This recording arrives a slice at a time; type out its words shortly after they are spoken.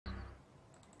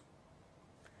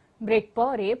Break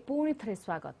पर पुणी थे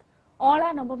स्वागत।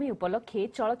 अंला नवमी उपलक्षे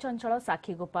चलचंचल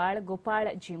साखीगोपाल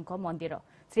गोपालजीउ मंदिर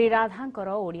श्रीराधांकर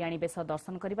ओडियाणी बेश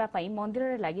दर्शन करने मंदिर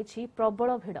में लगी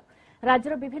प्रबल भिड़।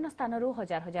 राज्यर विभिन्न स्थानरू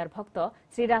हजार हजार भक्त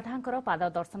श्रीराधांकर पाद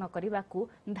दर्शन करने को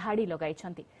धाड़ी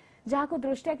लगाई जहां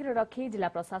दृष्टिआगे रखी जिला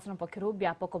प्रशासन पक्षर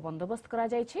व्यापक बंदोबस्त करा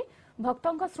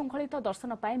भक्तों श्रृंखलित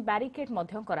दर्शन पर ब्यारिकेड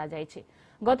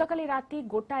गतकाली राति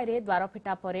गोटाए द्वार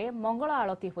फिटा पर मंगल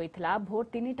आलती होता भोर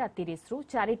 3:30 रु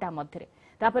 4टा मध्य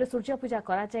तापर सूर्य पूजा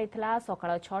करा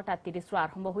सकाळ 6:30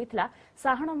 आरंभ होता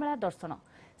साहाण मेला दर्शन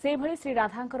से भली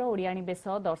श्रीराधांकर ओडियाणी बेश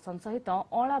दर्शन सहित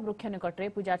अंला वृक्ष निकटरे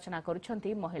पूजार्चना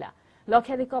करुछंती महिला।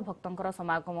 लक्षाधिक भक्तों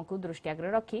समागम को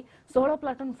दृष्टिआगे रखी 16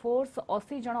 प्लाटून फोर्स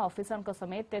 80 जन अफिसर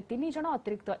समेत 3 जन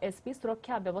अतिरिक्त एसपी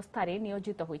सुरक्षा व्यवस्था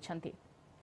नियोजित होइछंती।